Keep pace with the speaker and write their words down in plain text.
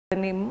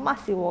named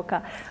Mercy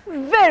Walker.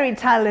 Very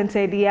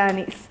talented,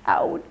 yani.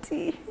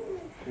 Sauti.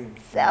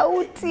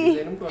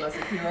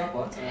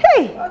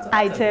 Hey,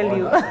 I tell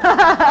you.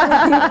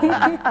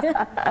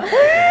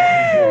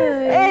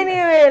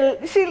 Anyway,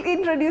 she'll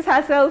introduce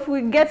herself.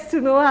 We get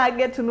to know her,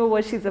 get to know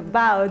what she's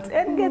about,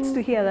 and gets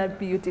to hear that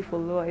beautiful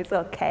voice.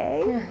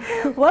 Okay.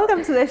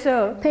 Welcome to the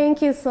show.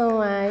 Thank you so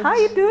much. How are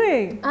you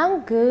doing?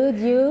 I'm good.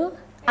 You?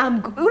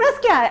 I'm good.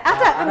 Unasikia?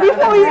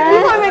 Before we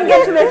even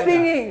get to the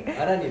singing.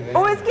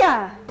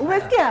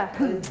 Unasikia?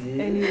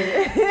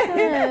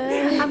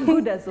 Anyway. I'm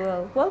good as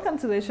well. Welcome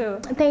to the show.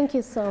 Thank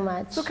you so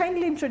much. So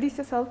kindly introduce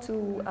yourself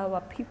to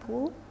our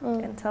people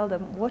and tell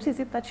them what is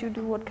it that you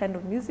do, what kind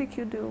of music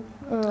you do.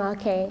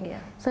 Okay. Yeah.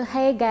 So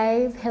hey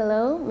guys,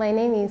 hello. My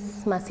name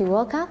is Mercy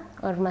Walker,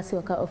 or Mercy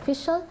Walker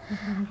Official.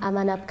 I'm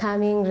an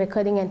upcoming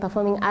recording and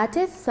performing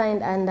artist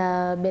signed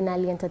under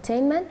Benali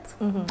Entertainment.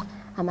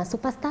 I'm a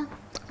superstar.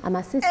 I'm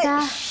a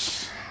sister.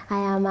 I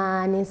am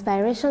an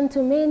inspiration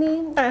to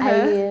many.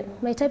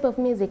 My type of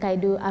music, I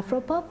do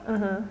Afropop.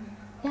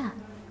 Yeah.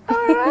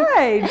 All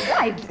right.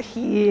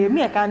 Yeah,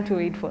 me, I can't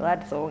wait for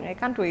that song. I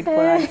can't wait for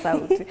that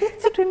sound.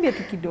 So tuimbie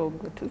tu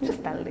kidogo tu,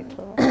 just a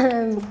little.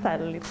 Just a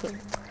little.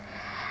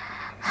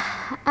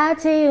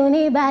 Ati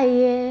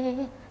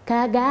unibaye,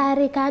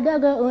 kagari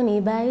kadogo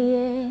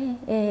unibaye.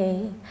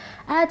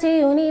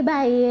 Ati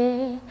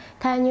unibaye,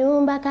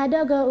 kanyumba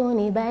kadogo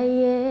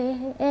unibaye.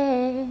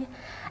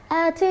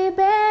 Ati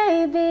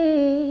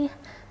baby,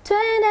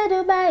 twende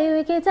Dubai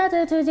wiki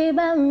tatu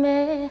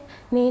tujibambe.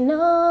 Ni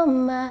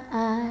noma,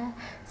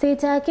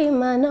 sitaki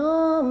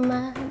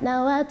manoma.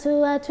 Na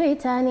watu wa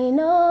Twitter ni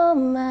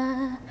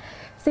noma,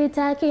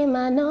 sitaki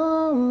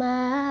manoma.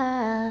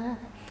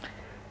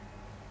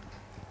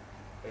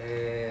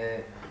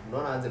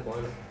 Naona anze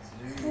kuona.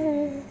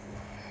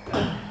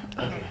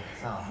 Okay,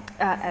 sawa.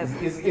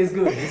 It's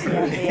good.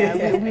 Yeah,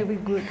 we'll be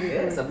good.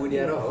 Sabuni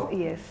ya roho.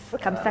 Yes,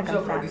 kabisa.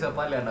 Producer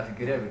pale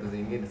anafikiria vitu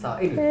zingine. Sawa.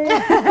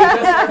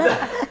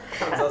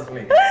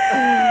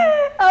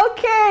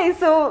 Okay,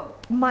 so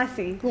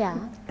Mercy. Yeah.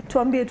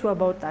 Tuambie tu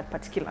about that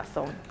particular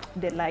song,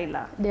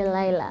 Delilah.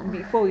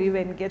 Before we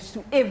even get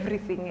to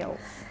everything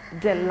else,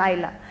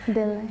 Delilah.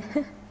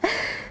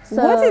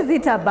 So, what is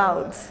it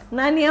about?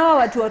 Nani hawa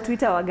watu wa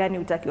Twitter wagani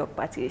utakiwa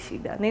kupatie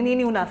shida? Ni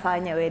nini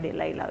unafanya wewe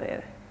Delilah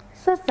wewe?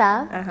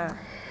 Sasa,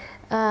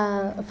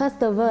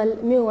 first of all,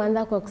 mi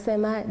huanza kwa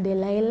kusema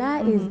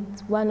Delilah is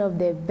one of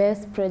the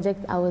best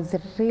projects I was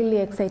really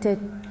excited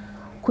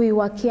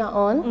kuiwakia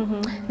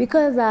on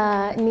because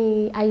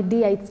ni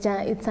idea,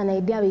 it's an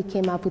idea we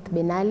came up with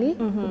Benali.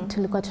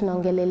 Tulikuwa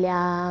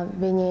tunaongelelea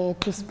venye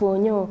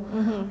tusponyo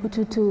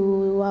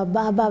ututu wa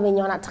baba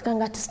venye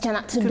wanatakanga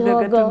tusichana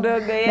tudogo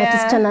na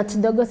tusichana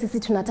tudogo sisi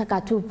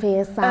tunataka tu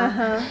pesa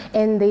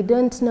and they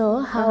don't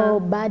know how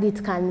bad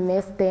it can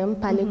mess them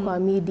pale kwa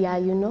media,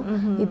 you know.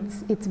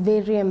 It's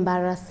very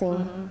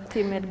embarrassing.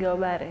 Timid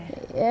Gobare.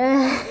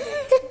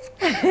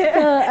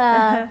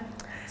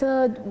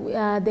 So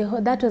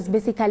that was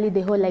basically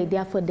the whole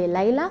idea for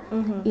Delilah.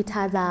 It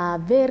has a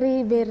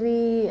very,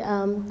 very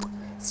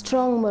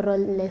strong moral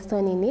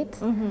lesson in it.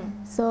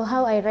 So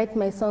how I write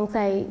my songs,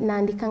 I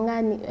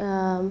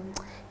naandikanga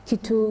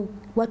kitu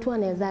watu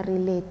wanaweza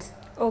relate.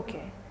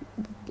 Okay.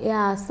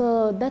 Yeah,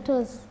 so that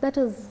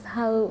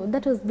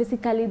was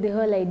basically the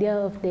whole idea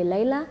of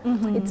Delilah.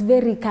 It's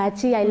very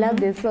catchy. I love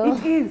the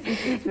song. It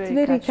is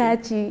very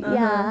catchy.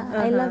 Yeah,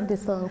 I love the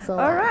song so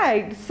much. All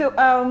right. So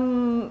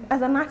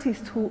as an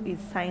artist who is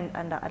signed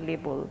under a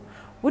label,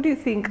 what do you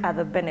think are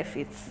the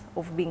benefits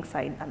of being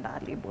signed under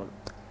a label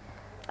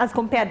as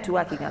compared to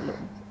working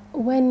alone?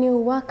 When you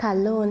work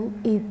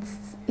alone,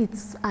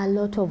 it's a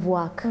lot of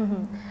work.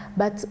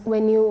 But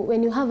when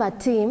you have a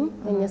team,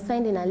 when you're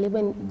signed in a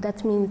label,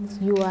 that means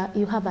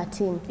you have a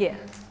team. Yeah.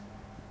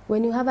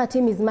 When you have a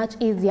team, it's much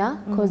easier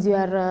because you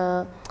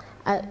are.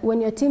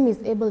 When your team is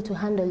able to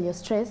handle your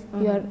stress,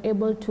 you are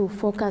able to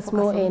focus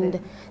more and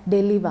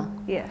deliver.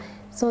 Yeah.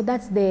 So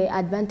that's the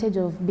advantage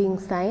of being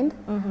signed.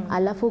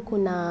 Alafu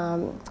kuna,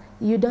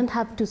 you don't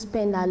have to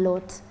spend a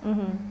lot.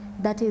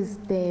 That is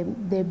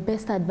the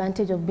best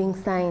advantage of being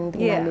signed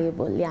in a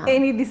label. Yeah.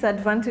 Any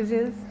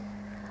disadvantages?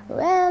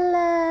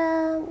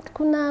 Well,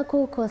 kuna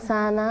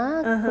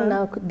kukosana,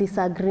 kuna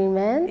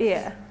disagreements.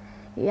 Yeah.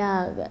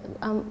 Yeah.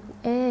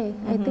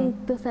 I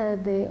think those are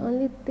the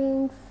only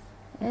things.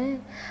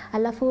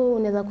 Alafu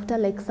unaweza kuta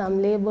like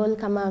some label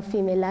kama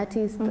female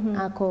artist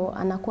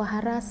anakuwa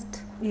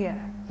harassed. Yeah.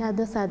 Yeah,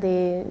 those are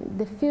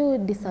the few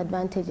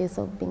disadvantages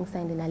of being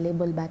signed in a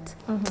label, but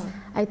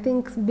I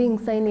think being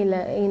signed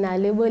in a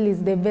label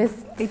is the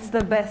best. It's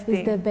the best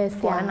thing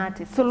for an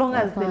artist, so long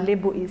as the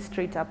label is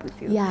straight up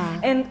with you. Yeah.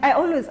 And I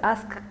always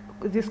ask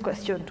this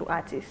question to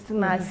artists.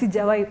 Na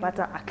sijawahi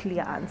pata a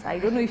clear answer. I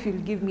don't know if you'll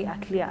give me a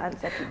clear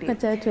answer today.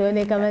 Acha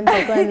tuone kama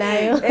nitakuwa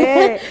nayo.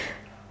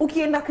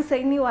 ukienda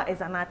kusainiwa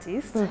as an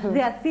artist,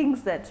 there are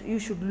things that you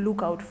should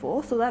look out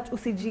for so that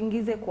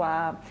usijingize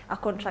kwa a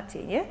contract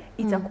yenye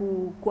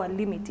itakuwa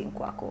limiting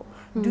kwako.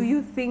 Do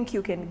you think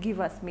you can give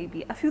us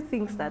maybe a few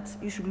things that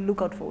you should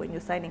look out for when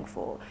you're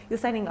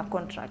signing a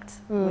contract,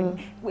 when,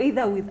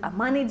 either with a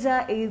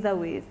manager, either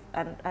with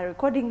a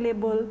recording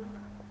label?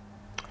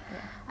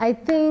 I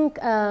think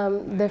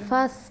the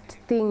first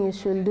thing you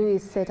should do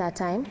is set a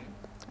time,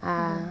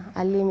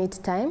 a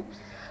limit time.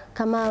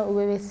 Kama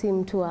wewe si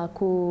mtu wa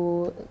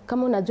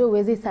kama unajua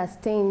uwezi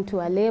sustain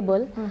to a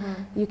label,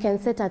 you can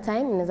set a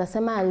time. Unaweza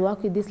sema I'll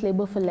work with this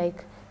label for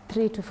like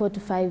 3 to 4 to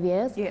 5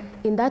 years.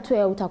 In that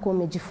way utakuwa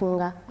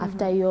umejifunga.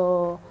 After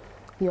your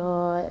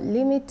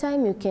limit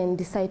time, you can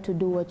decide to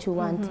do what you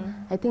want.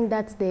 I think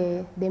that's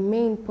the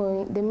main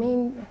point, the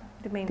main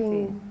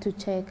thing to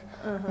check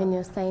when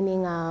you're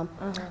signing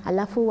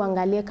alafu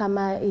uangalie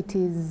kama it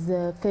is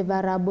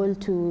favorable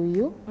to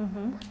you.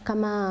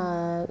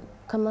 Kama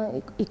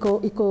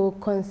iko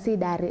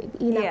consider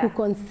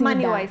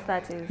money wise,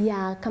 that is.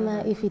 Yeah,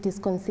 kama if it is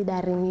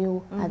considering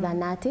you as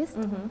an artist.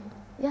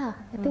 Yeah,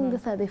 I think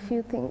those are the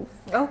few things.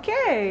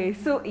 Okay,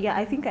 so yeah,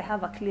 I think I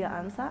have a clear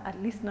answer.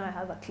 At least now I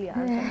have a clear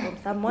answer from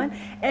someone.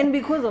 And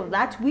because of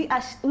that, we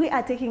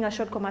are taking a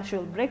short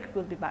commercial break.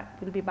 We'll be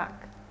back. We'll be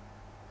back.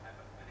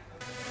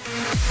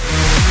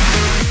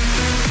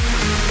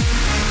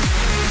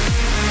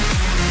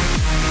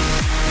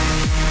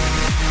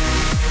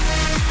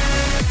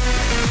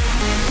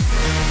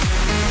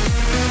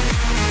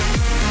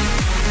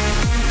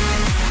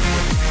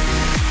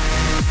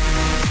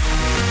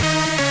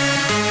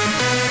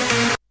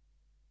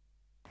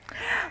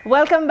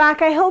 Welcome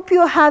back. I hope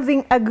you're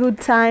having a good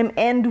time,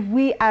 and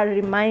we are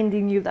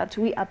reminding you that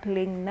we are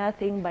playing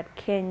nothing but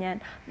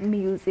Kenyan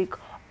music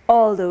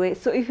all the way.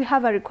 So if you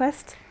have a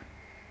request,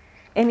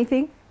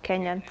 anything,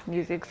 Kenyan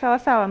music. Sawa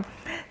sawa.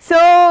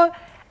 So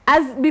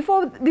as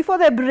before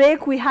the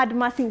break, we had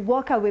Mercy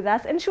Walker with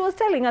us, and she was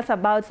telling us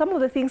about some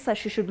of the things that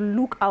she should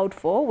look out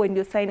for when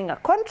you're signing a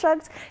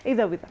contract,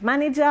 either with a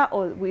manager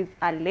or with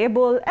a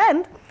label.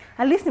 And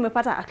at least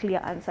nimepata a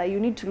clear answer. You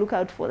need to look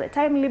out for the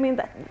time limit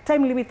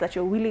that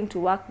you're willing to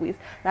work with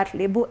that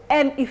label,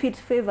 and if it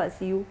favors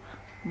you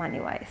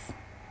money-wise.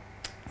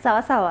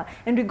 Sawa sawa.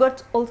 And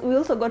we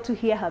also got to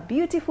hear her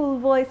beautiful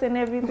voice and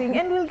everything,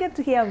 and we'll get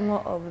to hear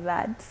more of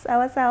that.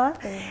 Sawa sawa.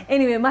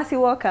 Anyway, Mercy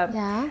Walker.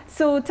 Yeah.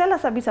 So tell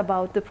us a bit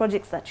about the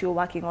projects that you're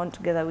working on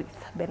together with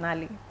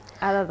Benali,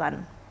 other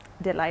than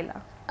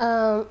Delilah.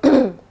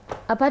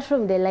 Apart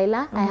from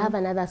Delilah, I have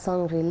another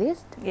song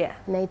released. Yeah.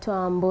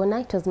 Naitwa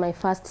Mbona. It was my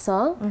first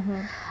song.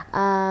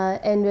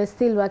 And we're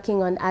still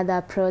working on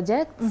other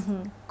projects,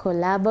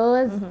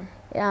 collabos.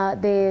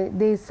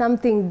 There's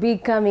something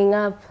big coming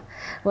up.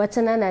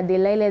 Wachana na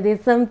Delilah.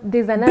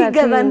 There's another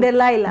bigger thing. Than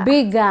Delilah.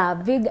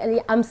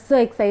 Bigger. I'm so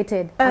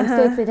excited. I'm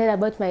so excited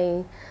about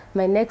my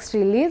next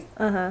release.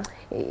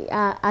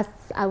 As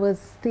I was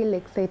still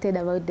excited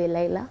about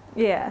Delilah.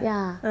 Yeah.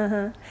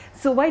 Yeah.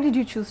 So why did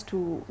you choose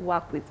to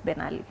work with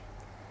Benali?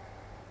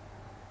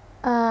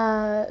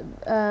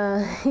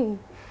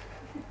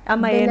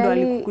 Ama yendo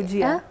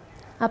alikukujia?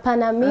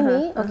 Hapana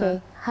mimi,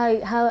 okay.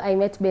 How I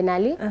met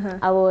Benali,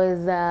 I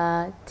was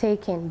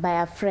taken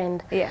by a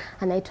friend. Yeah.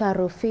 Anaitwa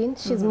Rufin.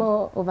 She's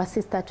more of a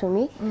sister to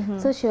me.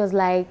 So she was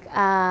like,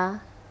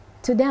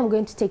 today I'm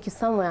going to take you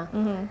somewhere.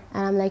 And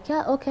I'm like,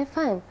 yeah, okay,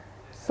 fine.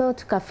 So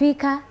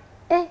tukafika,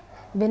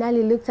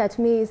 Benali looked at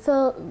me.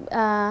 So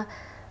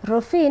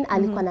Rufin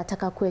alikuwa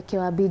anataka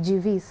kuwekewa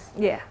BGVs.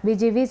 Yeah.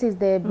 BGVs is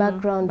the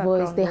background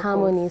voice, the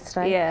harmonies,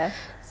 right? Yeah.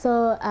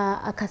 So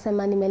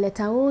akasema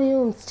nimeleta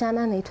huyu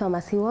msichana anaitwa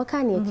Mercy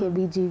Walker niweke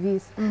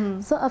BGVs.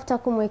 So after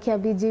kumwekea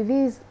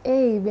BGVs,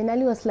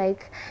 Benali was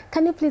like,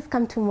 can you please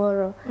come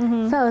tomorrow?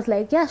 So I was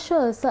like, yeah,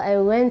 sure. So I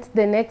went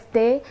the next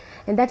day,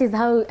 and that's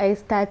how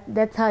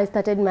I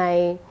started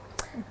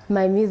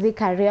my music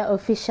career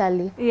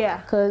officially. Yeah.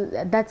 Because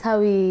that's how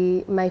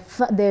my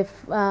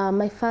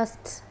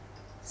first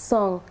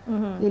song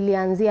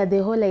ilianzia,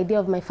 the whole idea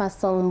of my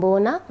first song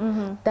Mbona.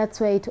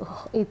 That's where it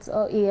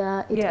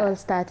all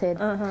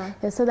started.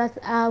 And so that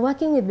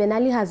working with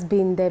Benali has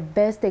been the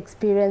best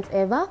experience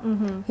ever.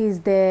 He's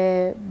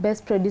the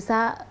best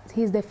producer.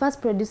 He's the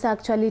first producer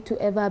actually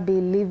to ever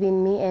believe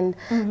in me and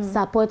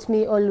support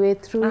me all the way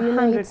through. You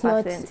know, it's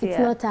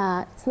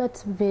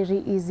not very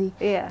easy.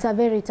 Yeah. It's a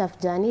very tough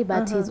journey,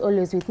 but he's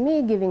always with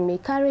me, giving me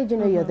courage. You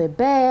know, you're the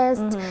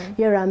best.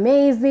 You're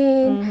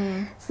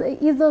amazing. So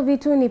hizo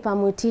vitu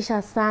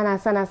nipamutisha sana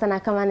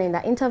kama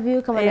naenda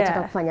interview, kama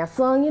nataka kufanya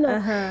song, you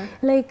know.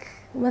 Like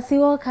Mercy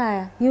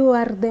Walker, you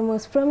are the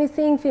most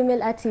promising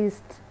female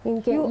artist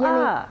in Kenya. You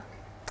are.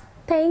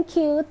 Thank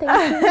you.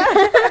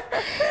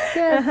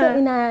 Yeah, so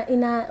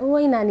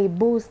huwa inani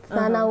boost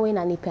sana, huwa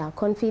inanipea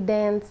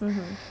confidence.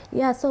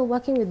 Yeah, so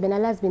working with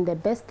Benali has been the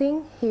best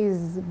thing. He's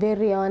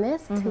very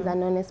honest. He's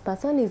an honest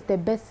person. He's the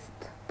best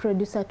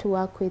producer to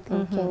work with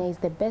in Kenya. He's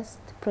the best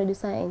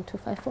producer in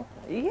 254.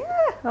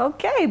 Yeah,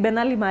 okay.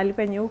 Benali mahali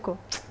penye huko.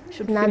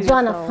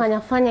 Najua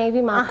nafanya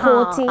hivi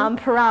makoti. I'm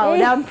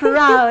proud. I'm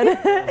proud.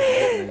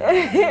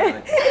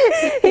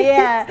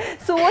 Yeah.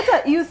 So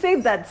you say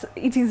that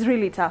it is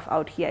really tough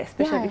out here,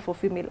 especially for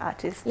female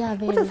artists. Yeah,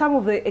 what are some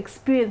of the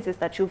experiences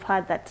that you've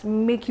had that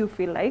make you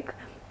feel like,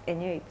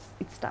 and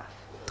it's tough?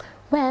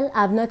 Well,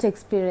 I've not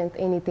experienced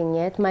anything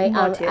yet. I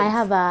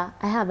have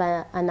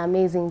an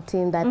amazing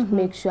team that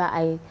makes sure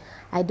I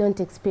don't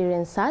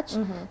experience such.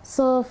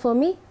 So for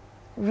me,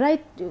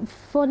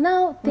 for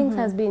now, things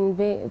have been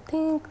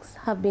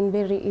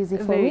very easy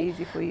for me.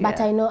 Easy for you, but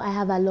I know I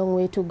have a long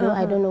way to go.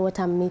 I don't know what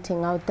I'm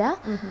meeting out there.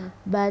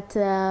 But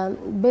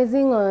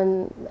basing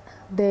on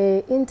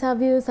the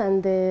interviews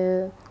and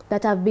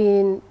that I've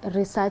been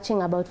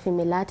researching about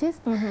female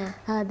artists,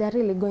 they're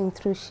really going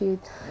through shit.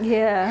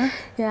 Yeah.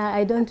 Yeah,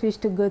 I don't wish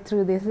to go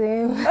through the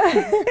same.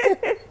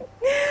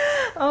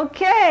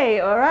 Okay,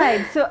 all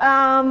right. So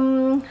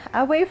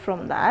away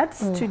from that,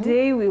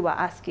 today we were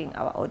asking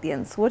our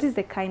audience, what is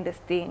the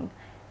kindest thing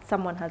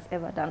someone has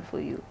ever done for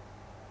you?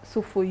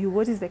 So for you,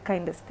 what is the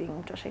kindest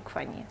thing Joshua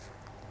kufanyia?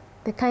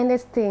 The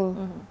kindest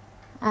thing?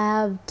 I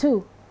have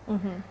two.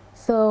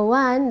 So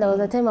one, there was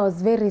a time I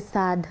was very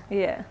sad.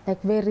 Yeah.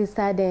 Like very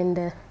sad,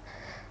 and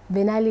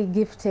Benali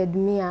gifted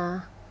me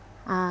a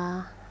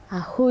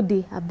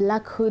hoodie, a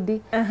black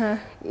hoodie.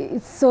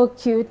 It's so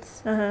cute.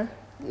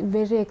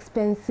 Very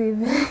expensive.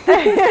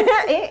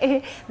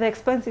 The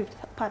expensive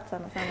part,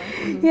 sana.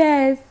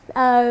 Yes,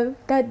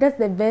 that's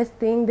the best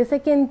thing. The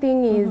second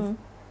thing is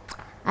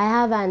I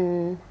have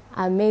an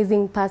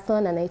amazing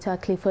person, and I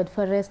told Clifford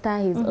Forrester.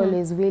 He's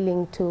always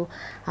willing to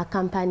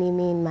accompany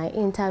me in my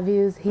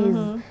interviews.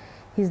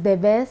 He's the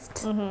best.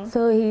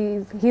 So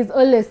he's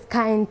always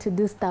kind to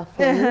do stuff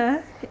for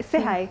me.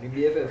 Say hi.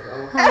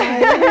 BBFF.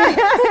 Hi.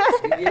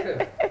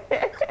 BBFF.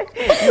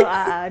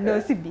 No,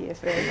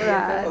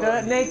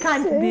 CBFF. No, it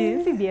can't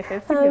be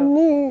CBFF.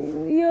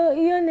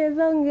 Yo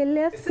neza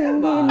ongelea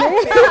singine.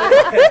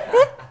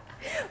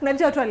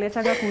 Unajua watu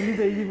waliachaga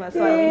kuuliza hizi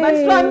maswali.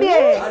 But tuambie.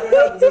 I don't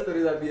have the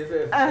stories of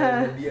BFF.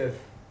 BF.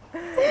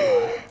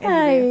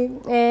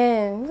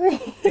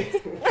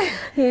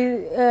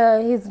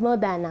 He's more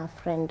than a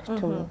friend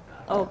to me.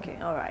 Okay,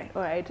 all right.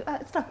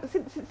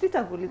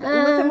 Sitakuuliza.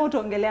 Umesema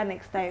utaongelea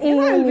next time.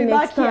 We'll be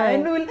back here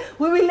and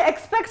we will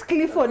expect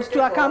Clifford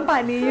to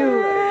accompany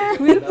you.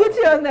 We'll put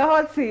you on the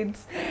hot seat.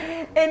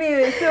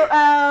 Anyway, so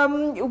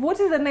what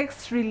is the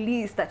next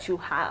release that you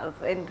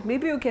have? And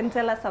maybe you can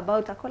tell us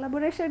about a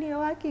collaboration you're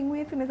working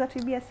with. Unaweza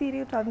tuibia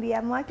siri utambia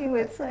I'm working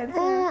with so and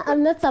so.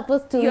 I'm not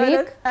supposed to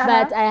leak,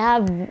 but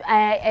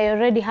I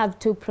already have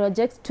two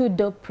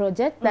dope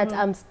projects that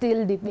I'm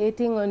still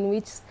debating on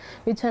which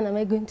one am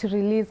I going to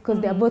release,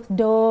 because they're both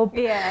dope.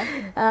 Yeah.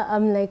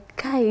 I'm like,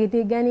 kai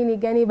ni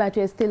gani, but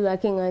we're still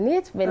working on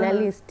it.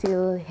 Benali is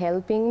still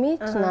helping me.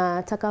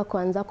 Tunataka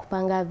kuanza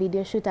kupanga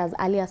video shoot as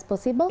early as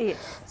possible. Yes.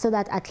 So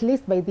that at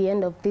least by the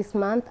end of this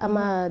month,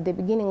 the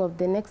beginning of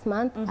the next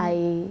month,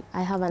 I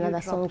have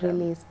another song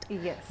released.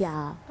 Yes.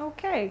 Yeah.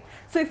 Okay.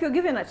 So if you're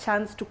given a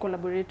chance to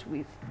collaborate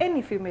with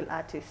any female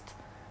artist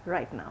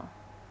right now,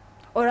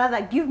 or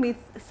rather give me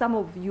some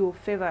of your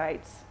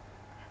favorites,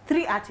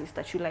 3 artists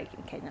that you like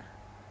in Kenya.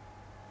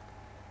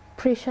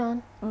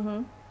 Prishon.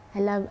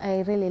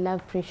 I really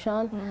love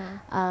Prishon.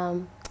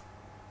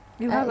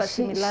 You have a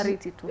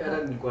similarity to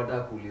her. You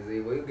guys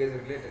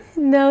related?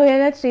 No, we're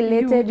not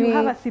related. You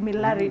have a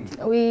similarity.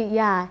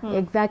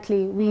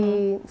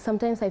 Exactly.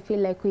 Sometimes I feel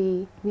like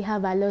we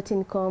have a lot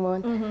in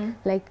common.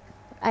 Like,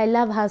 I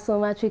love her so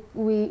much.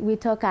 We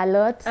talk a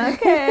lot.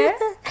 Okay.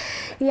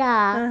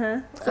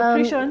 Yeah. So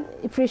Prishon?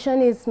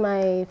 Prishon is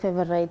my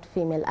favorite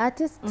female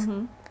artist.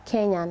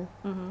 Kenyan.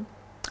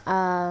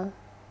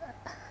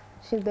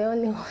 She's the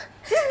only one.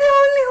 She's the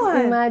only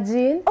one?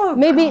 Imagine. Oh,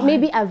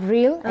 maybe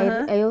Avril.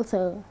 I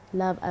also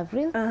love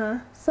Avril.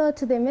 So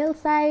to the male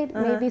side,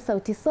 maybe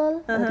Sauti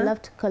Sol. I'd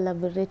love to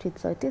collaborate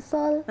with Sauti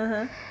Sol.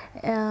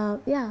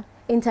 Yeah.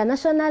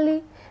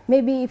 Internationally,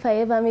 maybe if I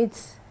ever meet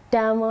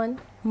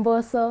Diamond,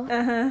 Mbosso,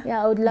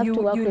 yeah, I would love to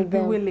work with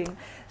them. You'll be willing.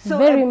 So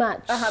very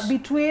much.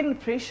 Between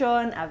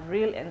Prishon,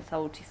 Avril, and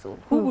Sauti Sol,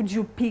 who would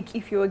you pick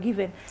if you were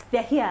given?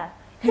 They're here.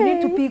 You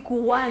need to pick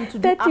one to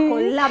do a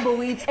collab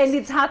with, and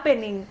it's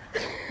happening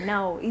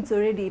now. It's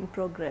already in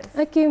progress.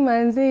 Okay,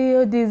 manzi,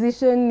 your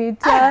decision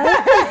needs.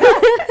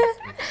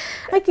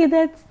 Okay,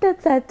 that's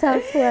a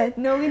tough one.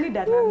 No, we need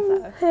an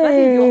answer. That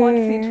is your hot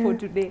seat for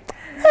today.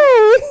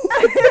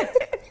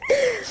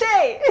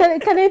 Shay!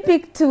 Can I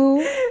pick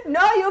 2?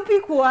 No, you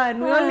pick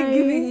one. We're only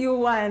giving you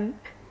one.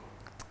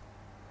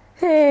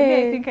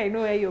 Hey. I think I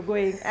know where you're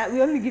going.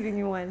 We're only giving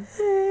you one.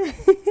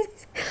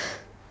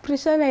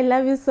 Prishon, I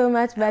love you so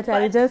much, but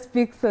I'll just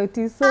pick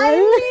Sauti Sol.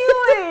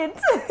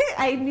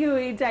 I knew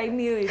it. I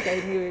knew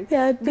it.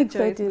 Yeah, good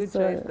choice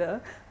though.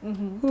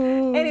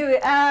 Anyway,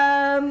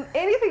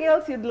 anything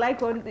else you'd like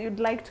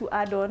to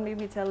add on?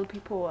 Maybe tell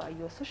people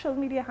your social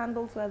media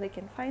handles where they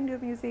can find your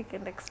music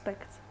and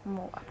expect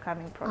more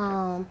upcoming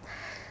projects.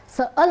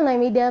 So all my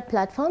media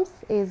platforms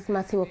is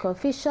Masiwaka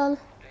Official,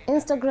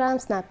 Instagram,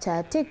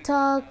 Snapchat,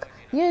 TikTok,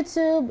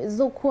 YouTube,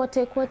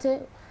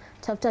 Zukwote.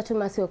 tafuta tu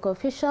Mercy Walker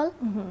Official.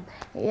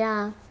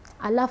 Yeah.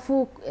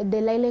 Alafu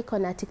Delilah iko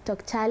na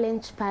TikTok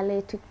challenge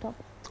pale TikTok.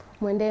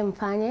 Mwende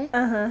mfanye.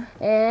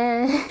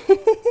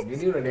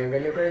 Nini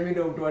unaniangalia kwa mimi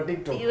ndo mtu wa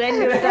TikTok?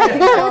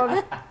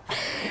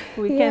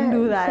 We can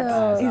do that.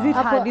 So, is it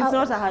hard? It's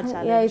not a hard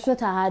challenge. Yeah, it's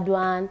not a hard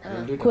one.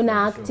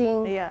 Kuna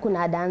acting,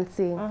 kuna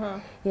dancing.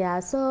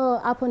 Yeah, so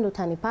hapo ndo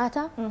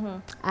utanipata.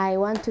 I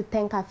want to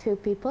thank a few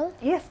people.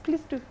 Yes,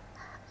 please do.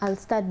 I'll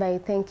start by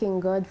thanking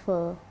God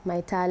for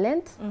my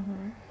talent.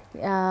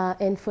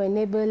 And for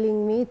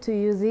enabling me to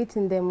use it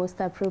in the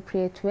most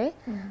appropriate way.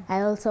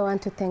 I also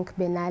want to thank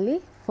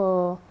Benali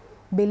for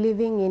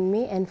believing in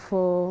me and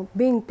for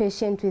being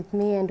patient with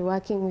me and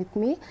working with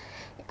me.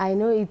 I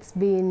know it's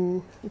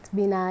been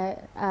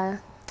a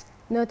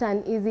not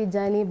an easy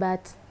journey,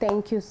 but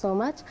thank you so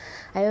much.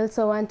 I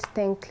also want to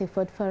thank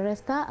Clifford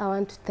Forrester. I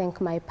want to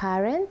thank my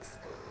parents.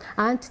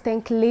 I want to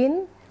thank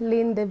Lynn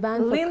the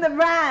band. Lynn the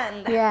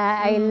brand.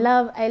 Yeah, I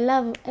love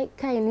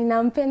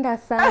ninampenda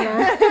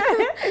sana.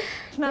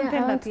 I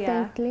want to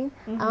thank Lynn.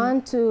 I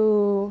want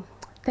to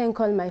thank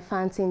all my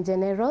fans in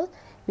general,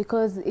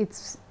 because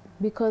it's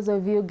because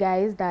of you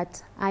guys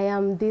that I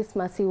am this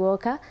Mercy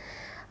Walker.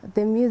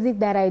 The music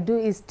that I do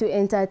is to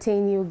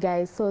entertain you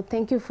guys. So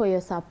thank you for your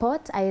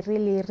support. I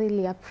really,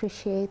 really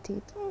appreciate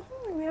it.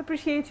 We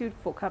appreciate you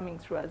for coming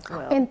through as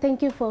well. And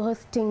thank you for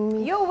hosting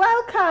me. You're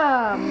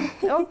welcome.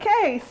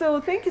 Okay,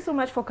 so thank you so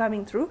much for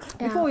coming through.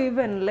 Before we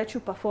even let you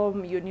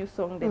perform your new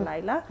song,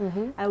 Delilah,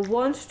 I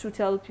want to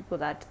tell people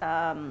that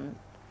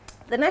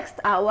the next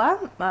hour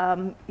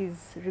is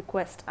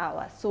request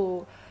hour.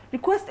 So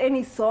request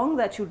any song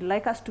that you'd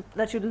like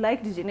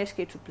DJ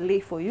Neshke to play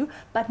for you,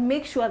 but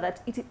make sure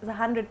that it is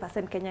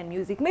 100% Kenyan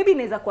music. Maybe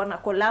inaweza kuwa na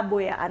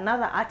collabo ya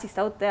another artist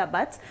out there,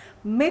 but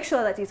make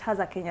sure that it has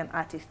a Kenyan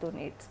artist on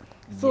it.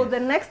 So the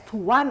next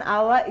 1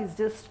 hour is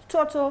just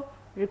total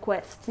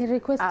request.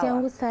 Request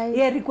yangu sahi.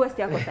 Yeah, request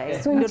yako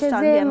sahi. So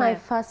nicheze my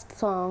first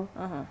song.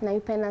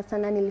 Naipenda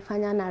sana,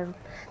 nilifanya na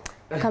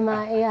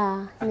kama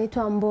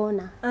inaitwa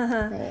Mbona.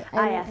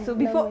 So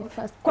before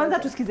kwanza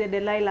tusikize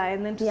Delilah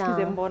and then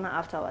tusikize Mbona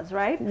afterwards,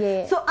 right?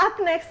 Yeah. So up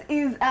next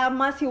is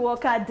Mercy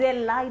Walker,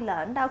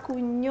 Delilah.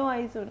 Ndakunyoa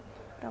hizo.